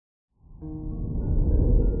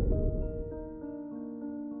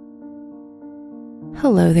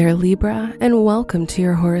Hello there, Libra, and welcome to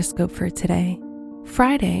your horoscope for today,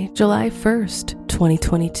 Friday, July 1st,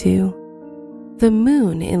 2022. The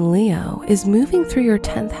moon in Leo is moving through your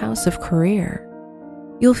 10th house of career.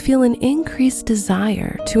 You'll feel an increased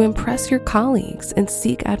desire to impress your colleagues and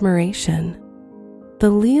seek admiration. The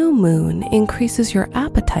Leo moon increases your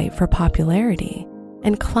appetite for popularity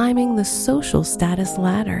and climbing the social status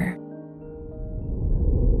ladder.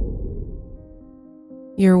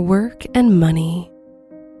 Your work and money.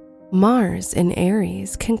 Mars in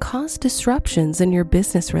Aries can cause disruptions in your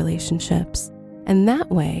business relationships, and that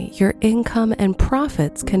way your income and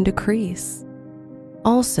profits can decrease.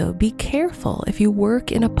 Also, be careful if you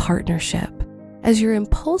work in a partnership, as your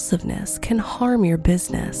impulsiveness can harm your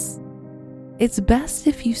business. It's best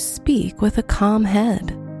if you speak with a calm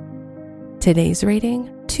head. Today's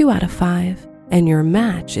rating, 2 out of 5, and your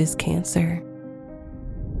match is Cancer.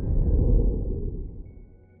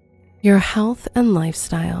 Your health and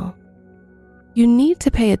lifestyle. You need to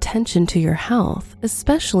pay attention to your health,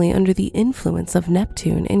 especially under the influence of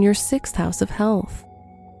Neptune in your 6th house of health.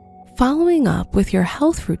 Following up with your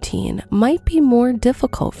health routine might be more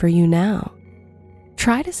difficult for you now.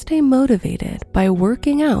 Try to stay motivated by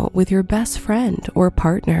working out with your best friend or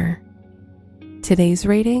partner. Today's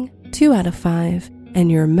rating, 2 out of 5, and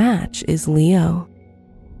your match is Leo.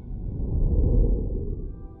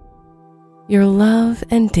 Your love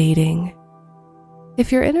and dating. If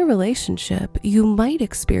you're in a relationship, you might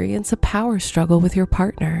experience a power struggle with your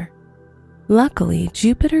partner. Luckily,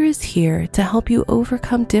 Jupiter is here to help you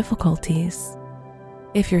overcome difficulties.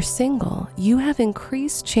 If you're single, you have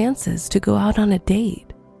increased chances to go out on a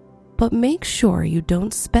date, but make sure you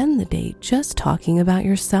don't spend the date just talking about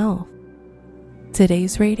yourself.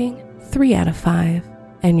 Today's rating, 3 out of 5,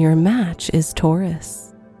 and your match is Taurus.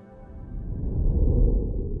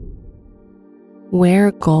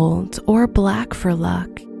 Wear gold or black for luck.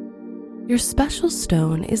 Your special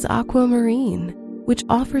stone is aquamarine, which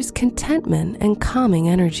offers contentment and calming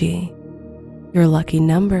energy. Your lucky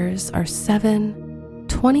numbers are 7,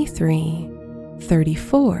 23,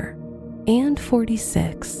 34, and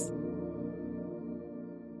 46.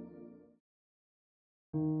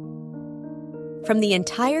 From the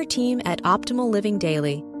entire team at Optimal Living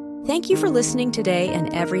Daily, thank you for listening today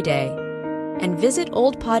and every day. And visit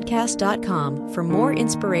oldpodcast.com for more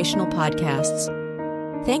inspirational podcasts.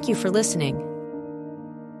 Thank you for listening.